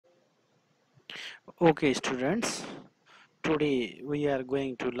Okay, students, today we are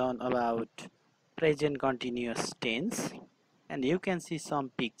going to learn about present continuous tense, and you can see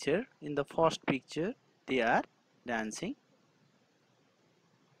some picture. In the first picture, they are dancing.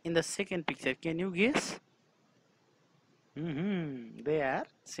 In the second picture, can you guess? They are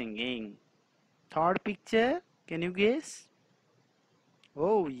singing. Third picture, can you guess?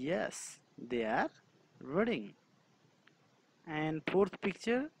 Oh, yes, they are reading. And fourth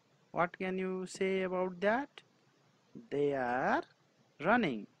picture, what can you say about that? They are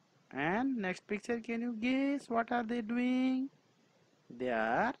running. And next picture, can you guess what are they doing? They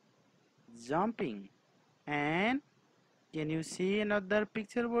are jumping. And can you see another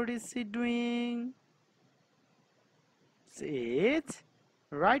picture? What is she doing? She is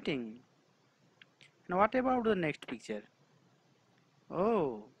writing. And what about the next picture?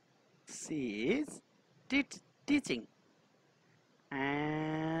 Oh, she is teaching.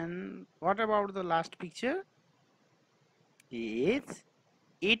 And what about the last picture? He is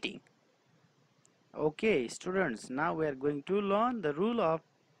eating. Okay, students, now we are going to learn the rule of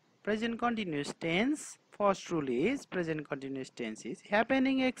present continuous tense. First rule is present continuous tense is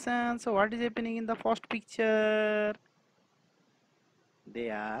happening action. So what is happening in the first picture? They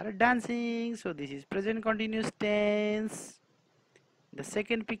are dancing. So this is present continuous tense. The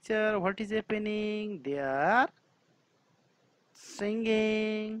second picture, what is happening? They are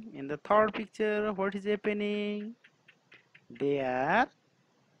singing. In the third picture, what is happening? They are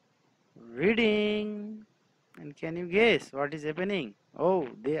reading. And can you guess what is happening? Oh,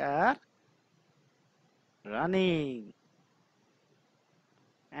 they are running.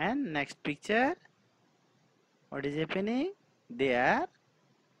 And next picture, what is happening? They are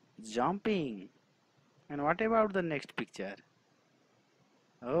jumping. And what about the next picture?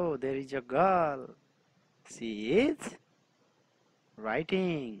 Oh, there is a girl. She is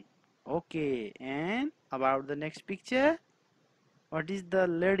writing. Okay, and about the next picture, what is the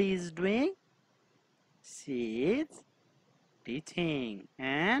lady is doing? She is teaching.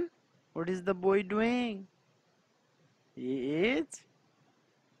 And what is the boy doing? He is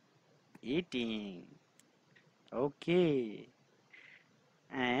eating. Okay,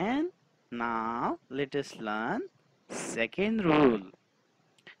 and now let us learn second rule.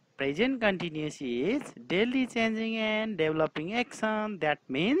 Present continuous is daily changing and developing action. That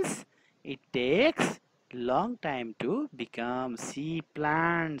means it takes long time to become. See,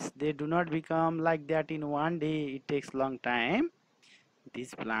 plants, they do not become like that in one day. It takes long time.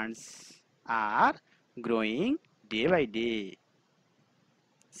 These plants are growing day by day.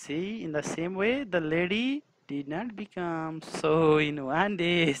 See, in the same way, the lady did not become so in one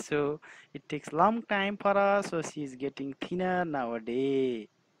day. So it takes long time for us. So she is getting thinner nowadays.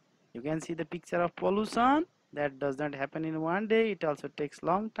 You can see the picture of pollution that does not happen in one day. It also takes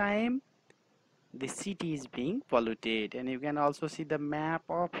long time. The city is being polluted, and you can also see the map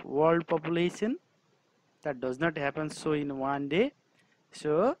of world population that does not happen so in one day.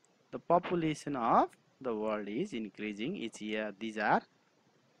 So the population of the world is increasing each year. These are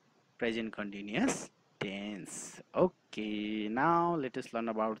present continuous tense. Okay, now let us learn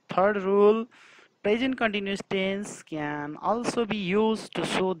about third rule. Present continuous tense can also be used to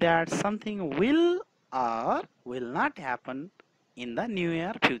show that something will or will not happen in the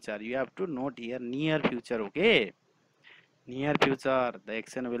near future. You have to note here near future, okay? Near future, the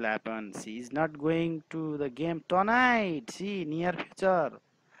action will happen. She is not going to the game tonight. See, near future.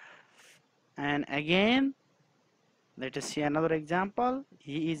 And again, let us see another example.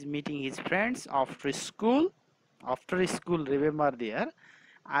 He is meeting his friends after school. After school, remember there.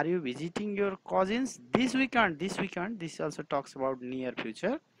 Are you visiting your cousins this weekend? This weekend. This also talks about near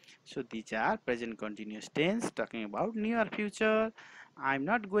future. So these are present continuous tense talking about near future. I'm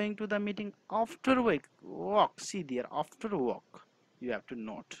not going to the meeting after walk. See there, after walk. You have to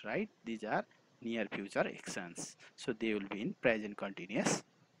note, right? These are near future actions. So they will be in present continuous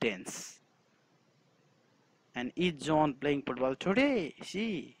tense. And is John playing football today?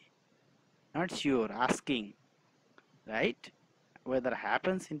 See, not sure, asking, right? Whether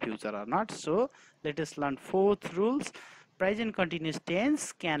happens in future or not. So let us learn fourth rules. Present continuous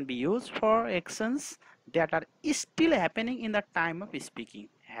tense can be used for actions that are still happening in the time of speaking.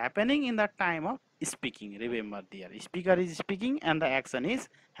 Happening in the time of speaking. Remember there. Speaker is speaking and the action is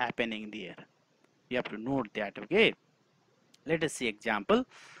happening there. You have to note that, okay? Let us see example.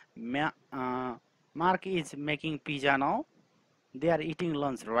 Mark is making pizza now. They are eating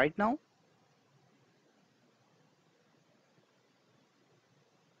lunch right now.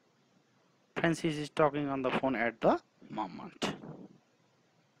 Francis is talking on the phone at the moment.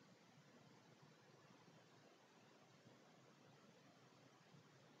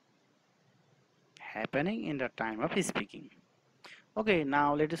 happening in the time of speaking. Okay,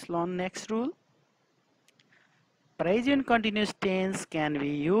 now let us learn next rule. Present continuous tense can be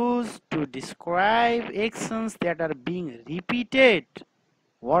used to describe actions that are being repeated.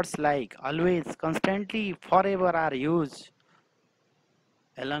 Words like always, constantly, forever are used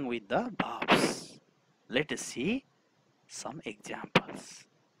along with the verbs. Let us see some examples.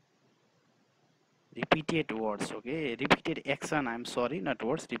 Repeated words, okay, repeated action, I'm sorry, not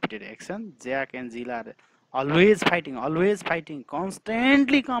words, repeated action. Jack and Jill are always fighting,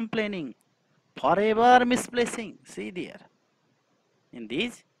 constantly complaining, forever misplacing. See there in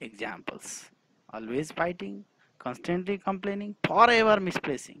these examples, always fighting, constantly complaining, forever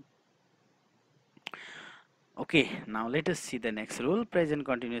misplacing. Okay, now let us see the next rule. Present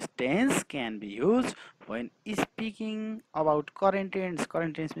continuous tense can be used when speaking about current tense.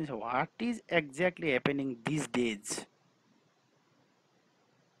 Current tense means what is exactly happening these days.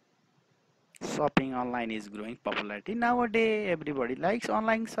 Shopping online is growing popularity nowadays. Everybody likes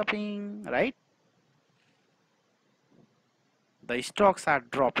online shopping, right? The stocks are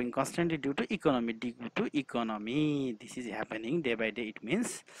dropping constantly due to economy. This is happening day by day. It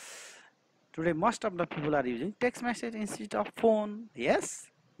means today most of the people are using text message instead of phone.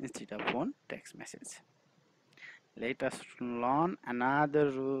 Yes, instead of phone, text message. Let us learn another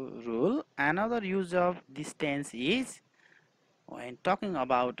rule. Another use of this tense is when talking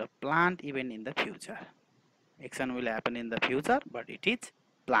about a planned event in the future. Action will happen in the future, but it is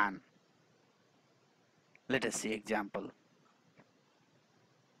planned. Let us see example.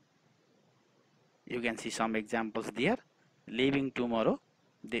 You can see some examples there. Leaving tomorrow.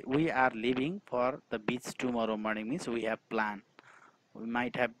 We are leaving for the beach tomorrow morning means we have planned. We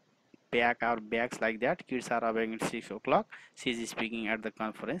might have pack our bags like that. Kids are arriving at 6 o'clock. She is speaking at the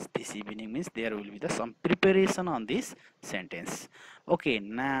conference this evening means there will be some preparation on this sentence. Okay,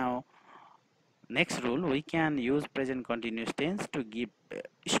 now next rule, we can use present continuous tense to give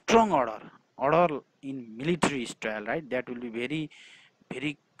strong order in military style, right? That will be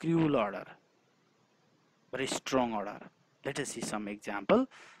very cruel order, very strong order. Let us see some example.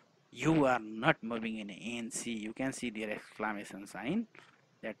 You are not moving in ANC. You can see their exclamation sign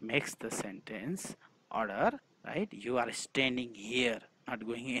that makes the sentence order, right? You are standing here, not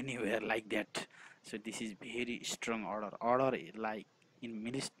going anywhere, like that. So this is very strong order like in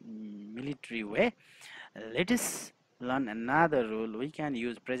military way. Let us learn another rule. We can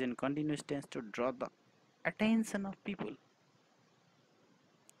use present continuous tense to draw the attention of people.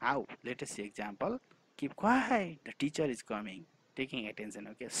 How? Let us see example. Keep quiet, the teacher is coming. Taking attention,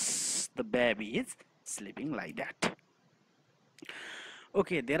 okay. The baby is sleeping, like that.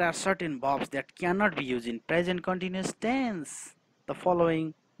 Okay, there are certain verbs that cannot be used in present continuous tense. The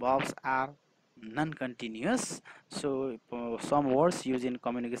following verbs are non-continuous. So some words used in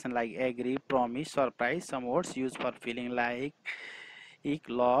communication like agree, promise, surprise. Some words used for feeling like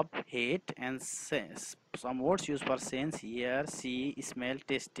love, hate, and sense. Some words used for sense, hear, see, smell,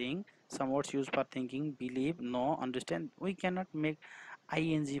 tasting. Some words used for thinking, believe, know, understand. We cannot make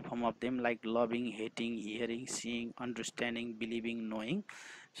ing form of them like loving, hating, hearing, seeing, understanding, believing, knowing.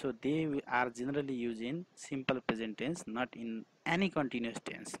 So they are generally used in simple present tense, not in any continuous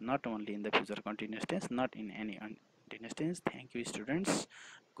tense, not only in the future continuous tense, not in any continuous tense. Thank you, students.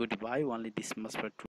 Goodbye. Only this much for today.